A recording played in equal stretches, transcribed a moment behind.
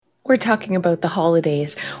We're talking about the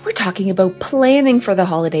holidays. We're talking about planning for the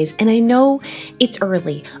holidays. And I know it's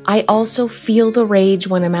early. I also feel the rage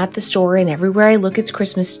when I'm at the store and everywhere I look it's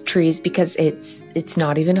Christmas trees because it's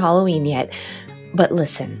not even Halloween yet. But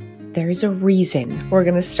listen, there is a reason we're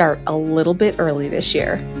going to start a little bit early this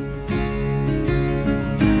year.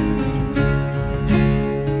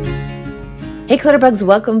 Hey Clutterbugs,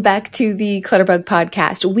 welcome back to the Clutterbug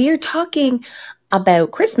Podcast. We are talking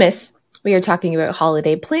about Christmas. We are talking about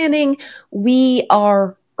holiday planning. We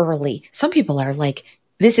are early. Some people are like,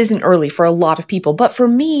 this isn't early for a lot of people, but for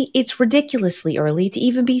me, it's ridiculously early to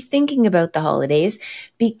even be thinking about the holidays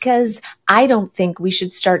because I don't think we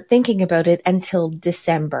should start thinking about it until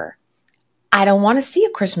December. I don't want to see a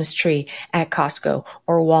Christmas tree at Costco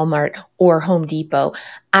or Walmart or Home Depot.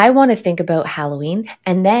 I want to think about Halloween,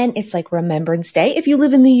 and then it's like Remembrance Day. If you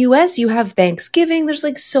live in the US, you have Thanksgiving. There's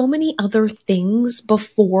like so many other things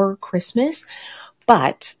before Christmas.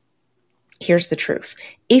 But here's the truth.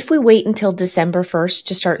 If we wait until December 1st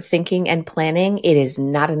to start thinking and planning, it is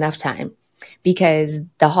not enough time. Because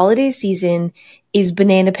the holiday season is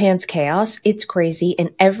banana pants chaos. It's crazy. And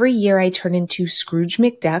every year I turn into Scrooge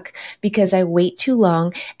McDuck because I wait too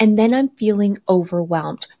long and then I'm feeling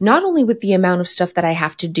overwhelmed. Not only with the amount of stuff that I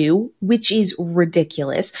have to do, which is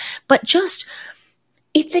ridiculous, but just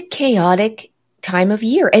it's a chaotic time of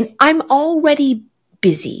year and I'm already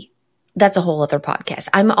busy. That's a whole other podcast.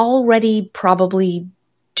 I'm already probably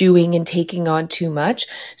doing and taking on too much.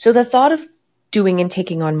 So the thought of doing and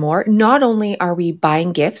taking on more, not only are we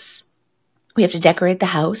buying gifts, we have to decorate the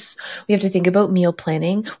house. We have to think about meal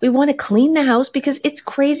planning. We want to clean the house because it's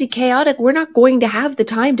crazy chaotic. We're not going to have the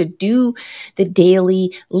time to do the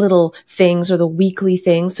daily little things or the weekly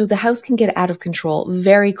things. So the house can get out of control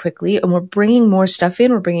very quickly. And we're bringing more stuff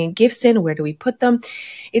in. We're bringing gifts in. Where do we put them?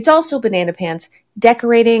 It's also banana pants,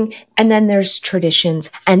 decorating. And then there's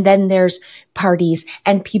traditions. And then there's parties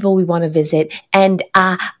and people we want to visit. And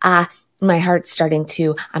my heart's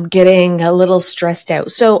I'm getting a little stressed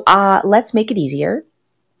out. So let's make it easier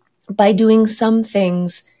by doing some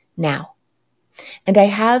things now. And I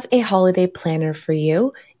have a holiday planner for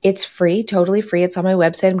you. It's free, totally free. It's on my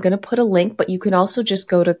website. I'm going to put a link, but you can also just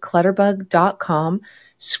go to clutterbug.com,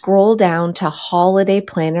 scroll down to holiday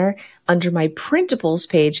planner under my printables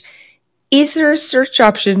page. Is there a search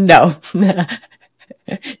option? No.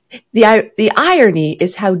 The irony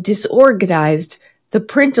is how disorganized the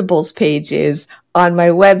printables page is on my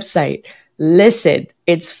website. Listen,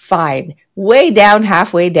 it's fine. Way down,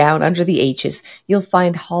 halfway down under the H's, you'll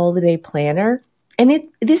find holiday planner. And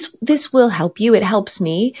this will help you. It helps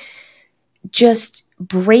me just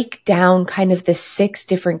break down kind of the 6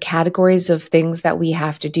 different categories of things that we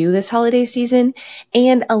have to do this holiday season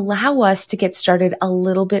and allow us to get started a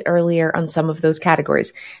little bit earlier on some of those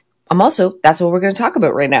categories. That's what we're going to talk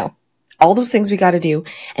about right now. All those things we got to do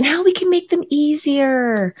and how we can make them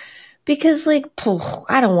easier. Because I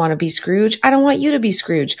don't want to be Scrooge. I don't want you to be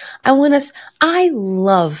Scrooge. I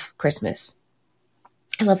love Christmas.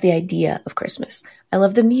 I love the idea of Christmas. I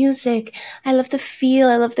love the music. I love the feel.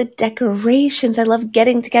 I love the decorations. I love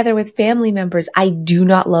getting together with family members. I do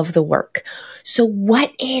not love the work. So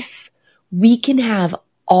what if we can have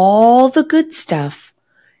all the good stuff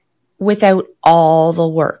without all the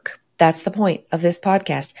work? That's the point of this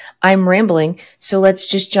podcast. I'm rambling, so let's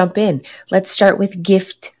just jump in. Let's start with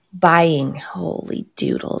gift buying. Holy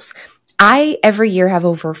doodles. I every year have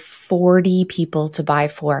over 40 people to buy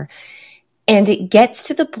for. And it gets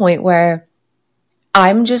to the point where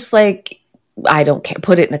I'm just like, I don't care.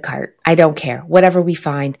 Put it in the cart. I don't care. Whatever we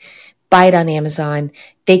find, buy it on Amazon.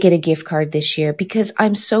 They get a gift card this year because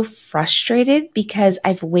I'm so frustrated because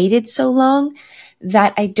I've waited so long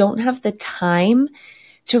that I don't have the time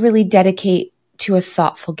to really dedicate to a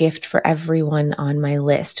thoughtful gift for everyone on my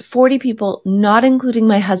list. 40 people, not including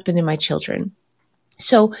my husband and my children.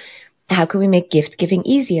 So how can we make gift giving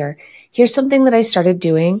easier? Here's something that I started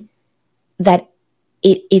doing that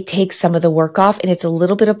it takes some of the work off and it's a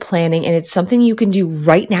little bit of planning and it's something you can do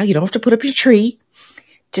right now. You don't have to put up your tree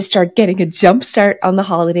to start getting a jump start on the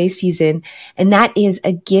holiday season. And that is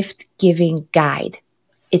a gift giving guide.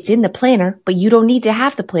 It's in the planner, but you don't need to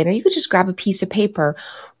have the planner. You could just grab a piece of paper,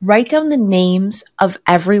 write down the names of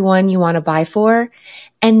everyone you want to buy for,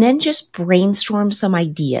 and then just brainstorm some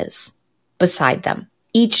ideas beside them.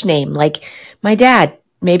 Each name, like my dad,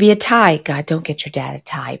 maybe a tie. God, don't get your dad a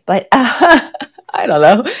tie, but I don't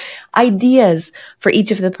know. Ideas for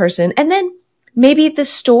each of the person. And then maybe the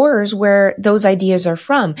stores where those ideas are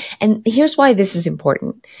from. And here's why this is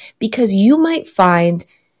important. Because you might find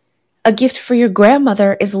a gift for your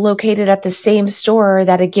grandmother is located at the same store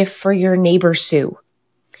that a gift for your neighbor Sue.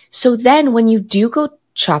 So then when you do go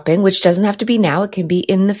shopping, which doesn't have to be now, it can be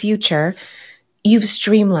in the future, you've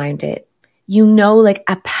streamlined it. You know, like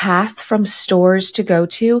a path from stores to go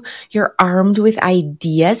to. You're armed with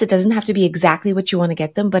ideas. It doesn't have to be exactly what you want to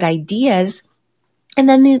get them, but ideas. And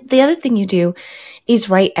then the other thing you do is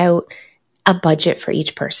write out a budget for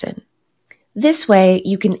each person. This way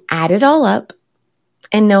you can add it all up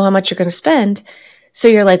and know how much you're going to spend. So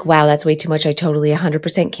you're like, wow, that's way too much. I totally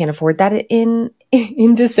 100% can't afford that in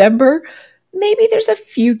December. Maybe there's a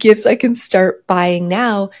few gifts I can start buying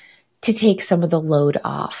now to take some of the load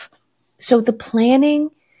off. So the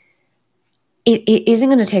planning, it isn't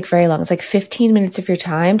going to take very long. It's like 15 minutes of your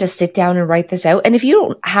time to sit down and write this out. And if you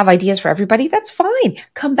don't have ideas for everybody, that's fine.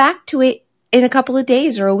 Come back to it in a couple of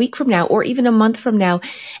days or a week from now, or even a month from now,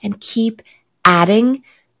 and keep adding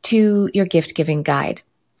to your gift giving guide.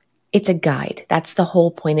 It's a guide. That's the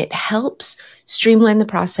whole point. It helps streamline the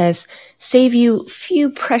process, save you a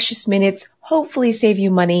few precious minutes, hopefully save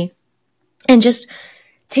you money, and just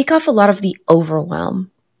take off a lot of the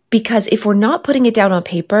overwhelm. Because if we're not putting it down on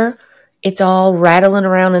paper, it's all rattling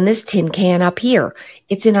around in this tin can up here.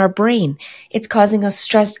 It's in our brain. It's causing us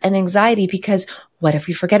stress and anxiety because what if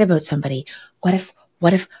we forget about somebody? What if,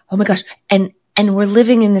 oh my gosh. And we're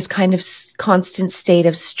living in this kind of constant state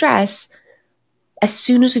of stress. As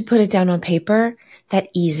soon as we put it down on paper, that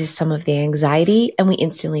eases some of the anxiety and we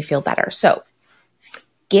instantly feel better. So,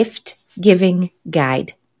 gift giving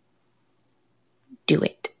guide. Do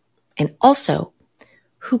it. And also,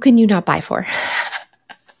 who can you not buy for?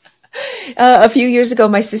 A few years ago,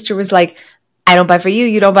 my sister was like, I don't buy for you,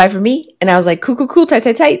 you don't buy for me. And I was like, cool, tight.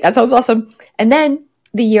 That sounds awesome. And then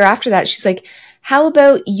the year after that, she's like, how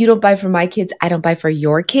about you don't buy for my kids, I don't buy for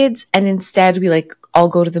your kids. And instead we like all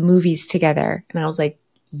go to the movies together. And I was like,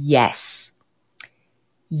 yes,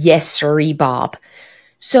 sirree, Bob.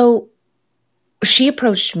 So she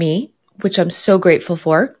approached me, which I'm so grateful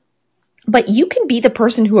for. But you can be the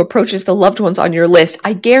person who approaches the loved ones on your list.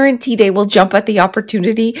 I guarantee they will jump at the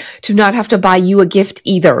opportunity to not have to buy you a gift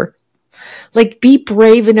either. Like, be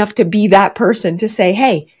brave enough to be that person to say,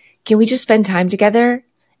 hey, can we just spend time together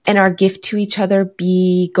and our gift to each other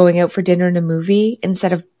be going out for dinner and a movie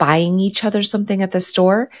instead of buying each other something at the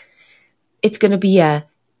store? It's going to be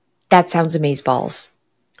that sounds amazeballs.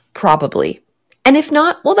 Probably. And if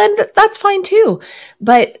not, well, then that's fine too.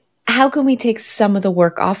 But how can we take some of the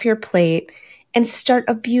work off your plate and start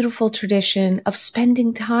a beautiful tradition of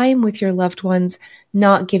spending time with your loved ones,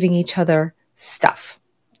 not giving each other stuff?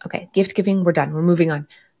 Okay, gift giving, we're done. We're moving on.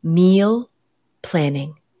 Meal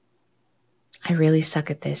planning. I really suck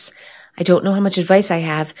at this. I don't know how much advice I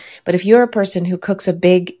have, but if you're a person who cooks a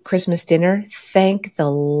big Christmas dinner, thank the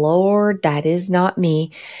Lord that is not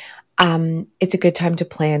me. It's a good time to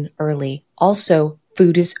plan early. Also,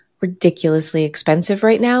 food is ridiculously expensive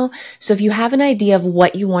right now. So if you have an idea of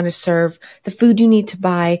what you want to serve, the food you need to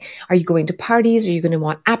buy, are you going to parties? Are you going to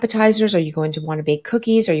want appetizers? Are you going to want to bake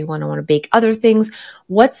cookies? Are you going to want to bake other things?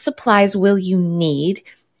 What supplies will you need?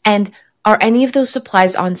 And are any of those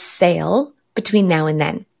supplies on sale between now and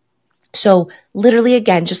then? So literally,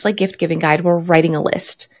 again, just like gift giving guide, we're writing a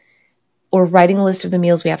list. Or writing a list of the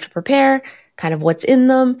meals we have to prepare, kind of what's in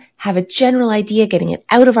them, have a general idea, getting it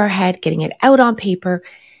out of our head, getting it out on paper,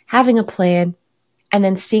 having a plan, and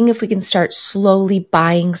then seeing if we can start slowly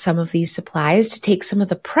buying some of these supplies to take some of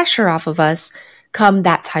the pressure off of us come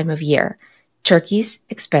that time of year. Turkey's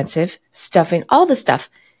expensive, stuffing, all the stuff.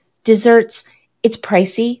 Desserts, it's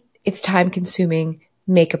pricey, it's time consuming.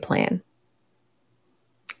 Make a plan.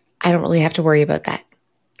 I don't really have to worry about that.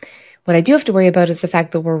 What I do have to worry about is the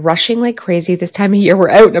fact that we're rushing like crazy this time of year. We're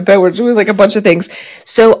out and about. We're doing like a bunch of things.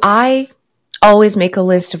 So I always make a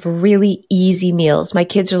list of really easy meals. My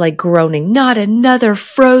kids are like groaning, not another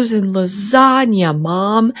frozen lasagna,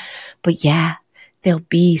 Mom. But yeah, there'll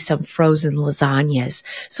be some frozen lasagnas.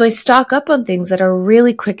 So I stock up on things that are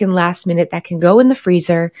really quick and last minute that can go in the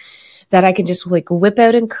freezer, that I can just like whip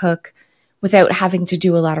out and cook without having to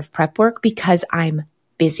do a lot of prep work because I'm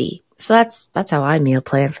busy. So that's how I meal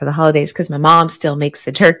plan for the holidays, because my mom still makes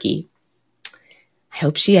the turkey. I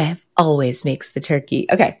hope she always makes the turkey.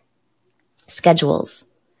 Okay. Schedules.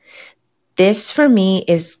 This for me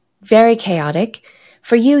is very chaotic.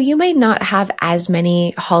 For you, you may not have as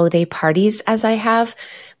many holiday parties as I have,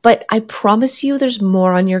 but I promise you there's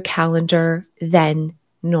more on your calendar than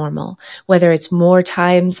normal. Whether it's more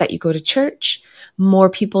times that you go to church, more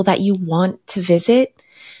people that you want to visit,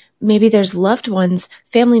 maybe there's loved ones,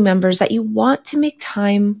 family members that you want to make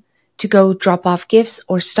time to go drop off gifts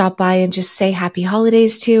or stop by and just say happy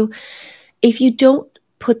holidays to. If you don't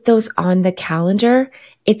put those on the calendar,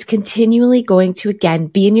 it's continually going to, again,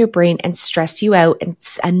 be in your brain and stress you out. And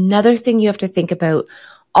it's another thing you have to think about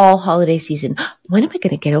all holiday season. When am I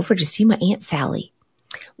going to get over to see my Aunt Sally?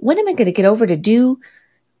 When am I going to get over to do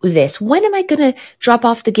this? When am I going to drop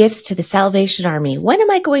off the gifts to the Salvation Army? When am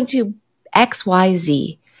I going to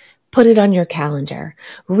XYZ? Put it on your calendar.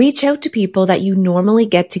 Reach out to people that you normally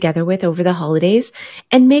get together with over the holidays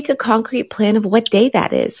and make a concrete plan of what day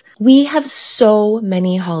that is. We have so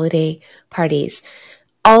many holiday parties.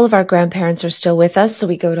 All of our grandparents are still with us, so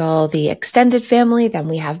we go to all the extended family. Then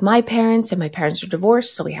we have my parents, and my parents are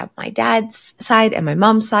divorced, so we have my dad's side and my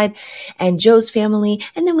mom's side and Joe's family.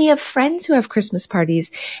 And then we have friends who have Christmas parties,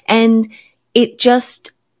 and it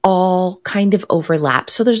just all kind of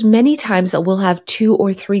overlaps. So there's many times that we'll have 2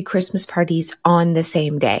 or 3 Christmas parties on the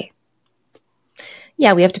same day.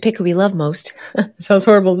 Yeah, we have to pick who we love most. Sounds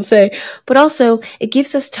horrible to say. But also, it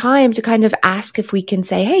gives us time to kind of ask if we can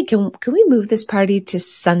say, hey, can we move this party to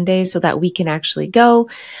Sunday so that we can actually go?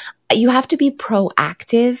 You have to be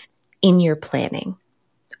proactive in your planning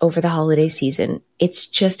over the holiday season. It's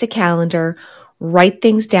just a calendar. Write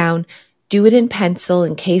things down. Do it in pencil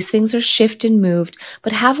in case things are shifted and moved.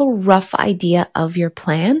 But have a rough idea of your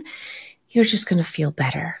plan. You're just going to feel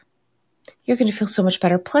better. You're going to feel so much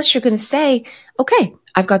better. Plus, you're going to say, okay,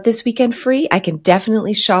 I've got this weekend free. I can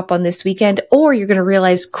definitely shop on this weekend. Or you're going to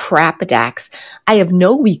realize, crap-a-dax, I have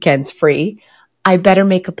no weekends free. I better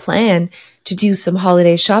make a plan to do some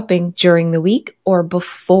holiday shopping during the week or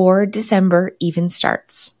before December even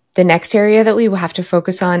starts. The next area that we will have to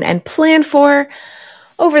focus on and plan for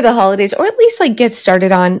over the holidays, or at least get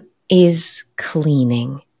started on, is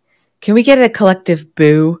cleaning. Can we get a collective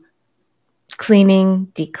boo?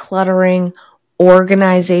 Cleaning, decluttering,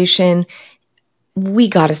 organization. We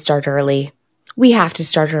got to start early. We have to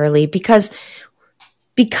start early because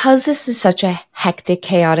this is such a hectic,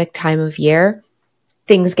 chaotic time of year,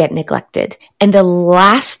 things get neglected. And the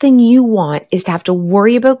last thing you want is to have to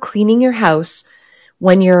worry about cleaning your house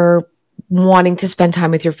when you're wanting to spend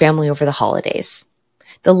time with your family over the holidays.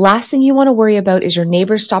 The last thing you want to worry about is your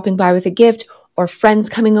neighbors stopping by with a gift or friends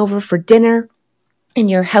coming over for dinner and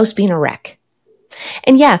your house being a wreck.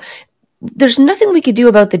 And yeah, there's nothing we could do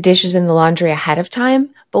about the dishes and the laundry ahead of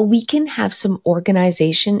time, but we can have some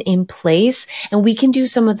organization in place and we can do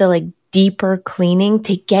some of the deeper cleaning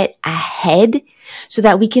to get ahead so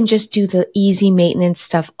that we can just do the easy maintenance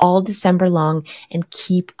stuff all December long and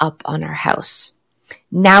keep up on our house.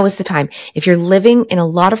 Now is the time. If you're living in a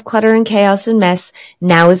lot of clutter and chaos and mess,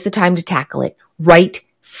 now is the time to tackle it right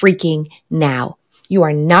freaking now. You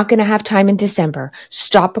are not going to have time in December.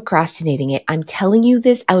 Stop procrastinating it. I'm telling you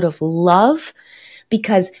this out of love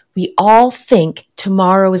because we all think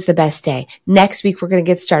tomorrow is the best day. Next week, we're going to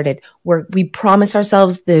get started. We promise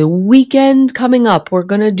ourselves the weekend coming up, we're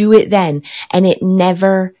going to do it then. And it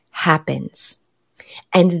never happens.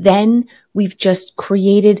 And then we've just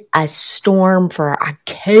created a storm a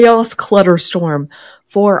chaos clutter storm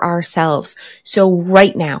for ourselves. So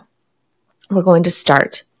right now, we're going to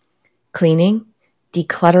start cleaning,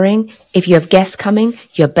 decluttering. If you have guests coming,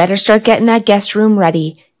 you better start getting that guest room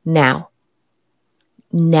ready now.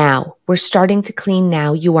 Now. We're starting to clean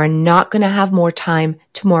now. You are not going to have more time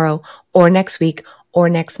tomorrow or next week or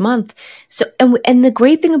next month. So, and the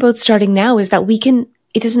great thing about starting now is that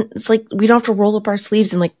it's like we don't have to roll up our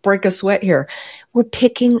sleeves and break a sweat here. We're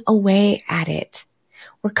picking away at it.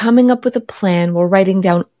 We're coming up with a plan. We're writing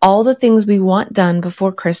down all the things we want done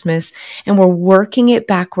before Christmas, and we're working it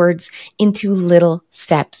backwards into little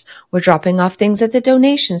steps. We're dropping off things at the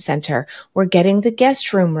donation center. We're getting the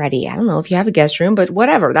guest room ready. I don't know if you have a guest room, but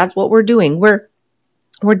whatever. That's what we're doing. We're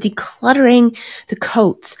decluttering the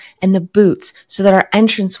coats and the boots so that our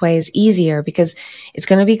entranceway is easier because it's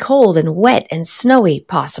going to be cold and wet and snowy,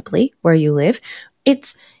 possibly, where you live.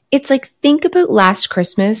 It's like, think about last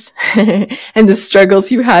Christmas and the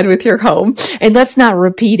struggles you had with your home, and let's not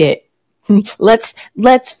repeat it.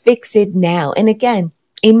 Let's fix it now. And again,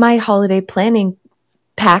 in my holiday planning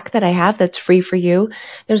pack that I have that's free for you,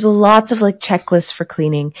 there's lots of checklists for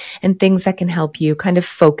cleaning and things that can help you kind of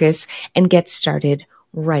focus and get started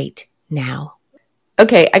right now.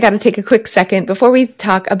 Okay, I got to take a quick second before we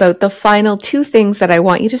talk about the final 2 things that I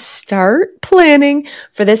want you to start planning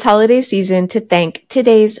for this holiday season to thank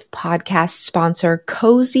today's podcast sponsor,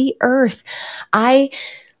 Cozy Earth. I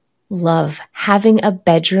love having a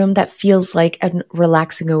bedroom that feels like a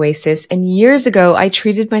relaxing oasis. And years ago, I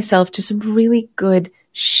treated myself to some really good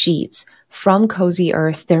sheets from Cozy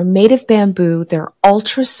Earth. They're made of bamboo. They're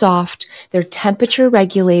ultra soft. They're temperature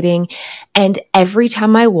regulating. And every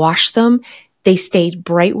time I wash them, they stayed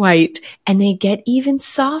bright white and they get even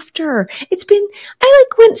softer. I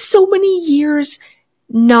went so many years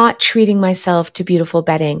not treating myself to beautiful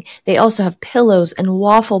bedding. They also have pillows and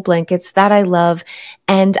waffle blankets that I love,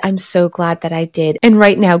 and I'm so glad that I did. And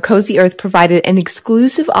right now, Cozy Earth provided an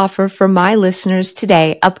exclusive offer for my listeners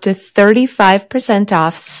today, up to 35%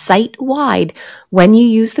 off site-wide when you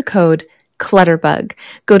use the code Clutterbug.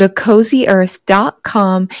 Go to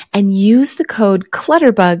cozyearth.com and use the code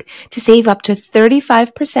Clutterbug to save up to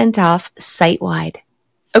 35% off site-wide.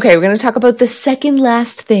 Okay, we're going to talk about the second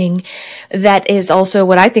last thing that is also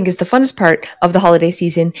what I think is the funnest part of the holiday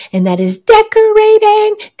season, and that is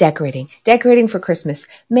decorating for Christmas.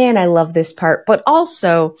 Man, I love this part, but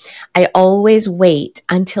also I always wait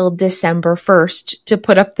until December 1st to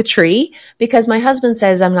put up the tree because my husband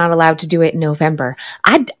says I'm not allowed to do it in November.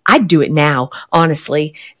 I'd do it now,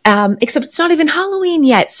 honestly, except it's not even Halloween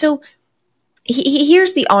yet. So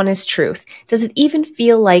here's the honest truth. Does it even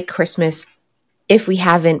feel like Christmas if we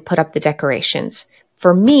haven't put up the decorations?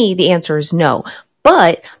 For me, the answer is no.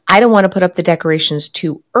 But I don't want to put up the decorations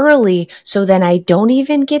too early, so then I don't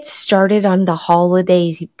even get started on the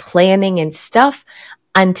holiday planning and stuff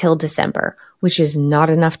until December, which is not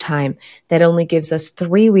enough time. That only gives us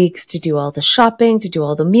 3 weeks to do all the shopping, to do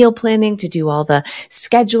all the meal planning, to do all the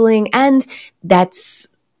scheduling, and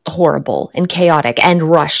that's horrible and chaotic and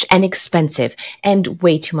rushed and expensive and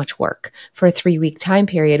way too much work for a 3-week time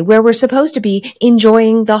period where we're supposed to be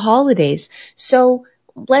enjoying the holidays. So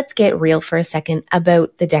let's get real for a second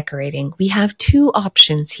about the decorating. We have 2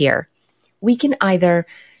 options here. We can either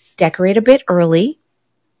decorate a bit early,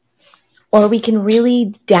 or we can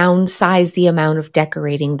really downsize the amount of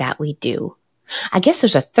decorating that we do. I guess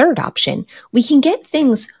there's a third option. We can get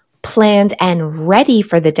things planned and ready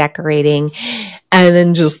for the decorating and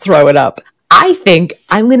then just throw it up. I think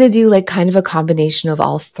I'm going to do like kind of a combination of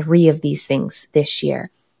all 3 of these things this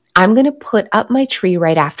year. I'm going to put up my tree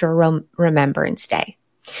right after Remembrance Day.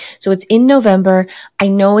 So it's in November. I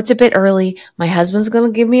know it's a bit early. My husband's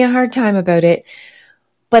going to give me a hard time about it,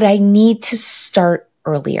 but I need to start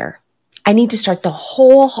earlier. I need to start the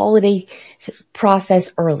whole holiday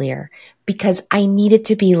process earlier because I need it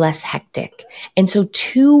to be less hectic. And so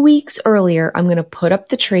 2 weeks earlier, I'm going to put up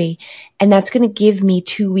the tree, and that's going to give me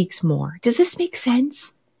 2 weeks more. Does this make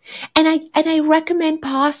sense? And I recommend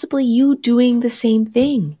possibly you doing the same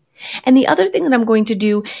thing. And the other thing that I'm going to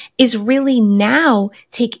do is really now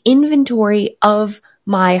take inventory of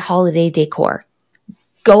my holiday decor.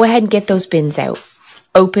 Go ahead and get those bins out.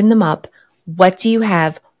 Open them up. What do you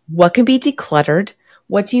have? What can be decluttered?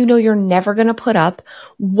 What do you know you're never going to put up?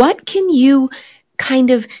 What can you kind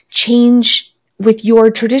of change with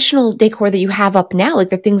your traditional decor that you have up now, like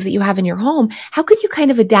the things that you have in your home? How could you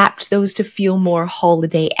kind of adapt those to feel more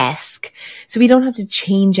holiday-esque? So we don't have to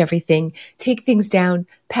change everything, take things down,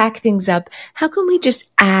 pack things up. How can we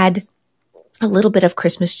just add a little bit of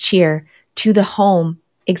Christmas cheer to the home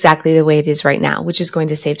exactly the way it is right now, which is going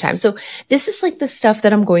to save time. So this is like the stuff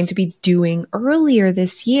that I'm going to be doing earlier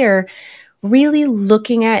this year, really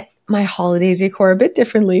looking at my holiday decor a bit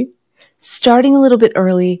differently, starting a little bit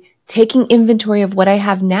early, taking inventory of what I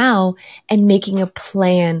have now and making a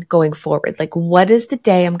plan going forward. Like, what is the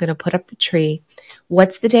day I'm going to put up the tree?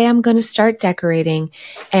 What's the day I'm going to start decorating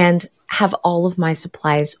and have all of my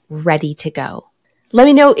supplies ready to go? Let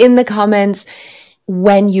me know in the comments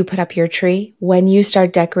when you put up your tree, when you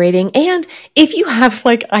start decorating, and if you have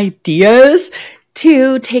like ideas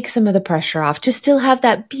to take some of the pressure off, to still have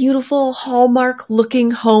that beautiful Hallmark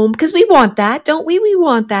looking home, because we want that, don't we? We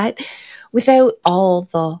want that without all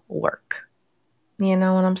the work. You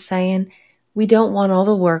know what I'm saying? We don't want all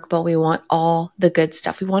the work, but we want all the good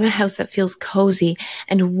stuff. We want a house that feels cozy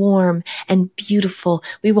and warm and beautiful.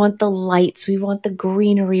 We want the lights. We want the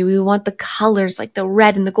greenery. We want the colors like the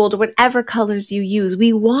red and the gold or whatever colors you use.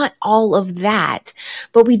 We want all of that,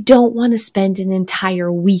 but we don't want to spend an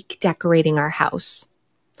entire week decorating our house.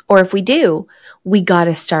 Or if we do, we got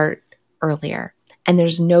to start earlier. And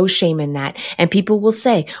there's no shame in that. And people will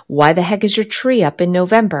say, why the heck is your tree up in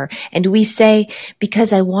November? And we say,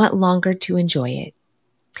 because I want longer to enjoy it.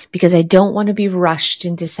 Because I don't want to be rushed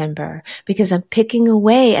in December. Because I'm picking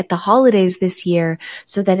away at the holidays this year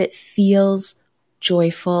so that it feels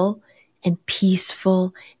joyful and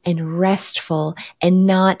peaceful and restful and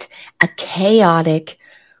not a chaotic,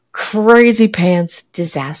 crazy pants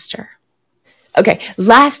disaster. Okay,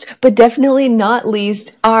 last but definitely not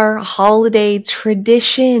least, our holiday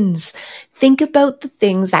traditions. Think about the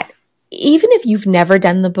things that, even if you've never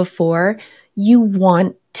done them before, you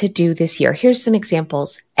want to do this year. Here's some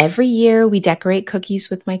examples. Every year we decorate cookies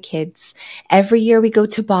with my kids. Every year we go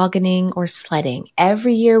tobogganing or sledding.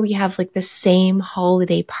 Every year we have like the same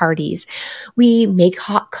holiday parties. We make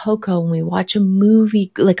hot cocoa and we watch a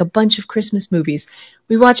movie, like a bunch of Christmas movies.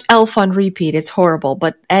 We watch Elf on repeat. It's horrible.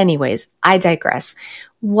 But anyways, I digress.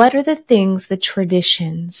 What are the things, the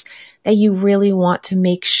traditions that you really want to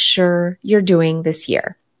make sure you're doing this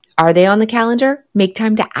year? Are they on the calendar? Make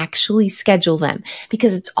time to actually schedule them,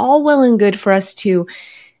 because it's all well and good for us to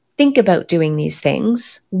think about doing these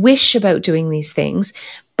things, wish about doing these things,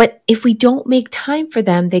 but if we don't make time for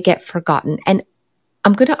them, they get forgotten. And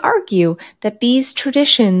I'm going to argue that these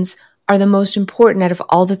traditions are the most important out of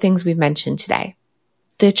all the things we've mentioned today.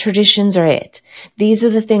 The traditions are it. These are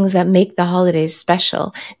the things that make the holidays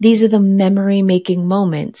special. These are the memory-making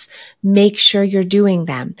moments. Make sure you're doing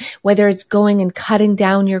them. Whether it's going and cutting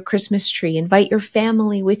down your Christmas tree, invite your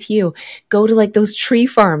family with you. Go to like those tree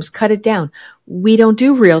farms, cut it down. We don't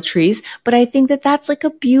do real trees, but I think that that's like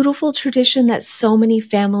a beautiful tradition that so many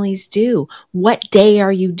families do. What day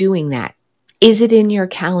are you doing that? Is it in your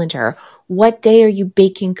calendar? What day are you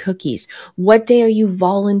baking cookies? What day are you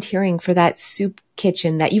volunteering for that soup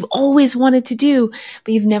kitchen that you've always wanted to do,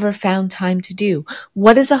 but you've never found time to do?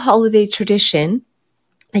 What is a holiday tradition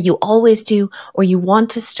that you always do or you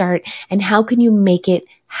want to start, and how can you make it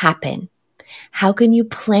happen? How can you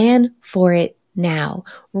plan for it now?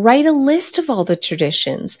 Write a list of all the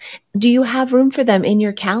traditions. Do you have room for them in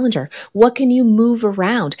your calendar? What can you move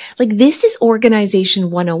around? Like, this is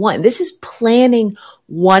organization 101. This is planning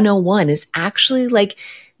 101. Is actually like,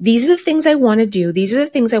 these are the things I want to do. These are the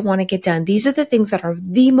things I want to get done. These are the things that are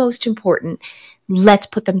the most important. Let's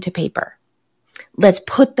put them to paper. Let's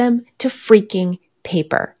put them to freaking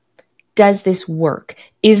paper. Does this work?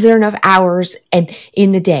 Is there enough hours and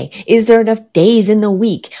in the day? Is there enough days in the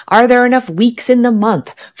week? Are there enough weeks in the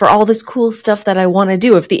month for all this cool stuff that I want to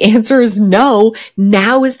do? If the answer is no,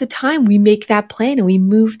 now is the time we make that plan and we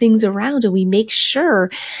move things around and we make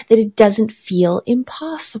sure that it doesn't feel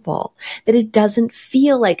impossible, that it doesn't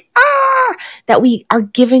feel like, that we are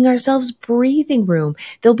giving ourselves breathing room.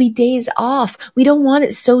 There'll be days off. We don't want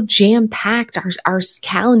it so jam-packed, our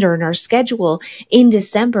calendar and our schedule in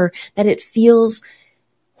December, that it feels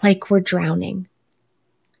like we're drowning.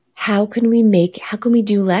 How can we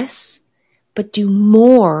do less, but do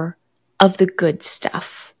more of the good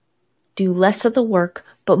stuff? Do less of the work,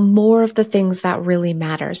 but more of the things that really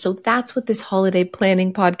matter. So that's what this holiday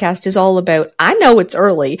planning podcast is all about. I know it's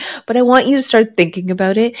early, but I want you to start thinking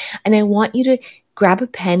about it. And I want you to grab a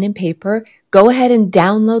pen and paper, go ahead and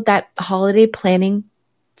download that holiday planning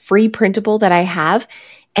free printable that I have,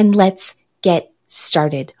 and let's get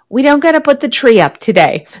started. We don't got to put the tree up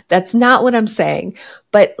today. That's not what I'm saying.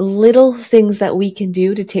 But little things that we can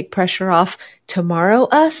do to take pressure off tomorrow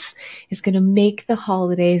us is going to make the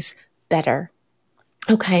holidays better.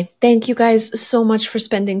 Okay. Thank you guys so much for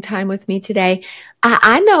spending time with me today.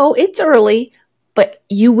 I know it's early, but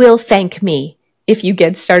you will thank me if you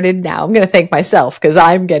get started now. I'm going to thank myself because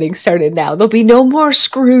I'm getting started now. There'll be no more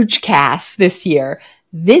Scrooge casts this year.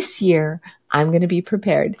 This year, I'm going to be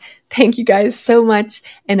prepared. Thank you guys so much,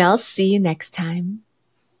 and I'll see you next time.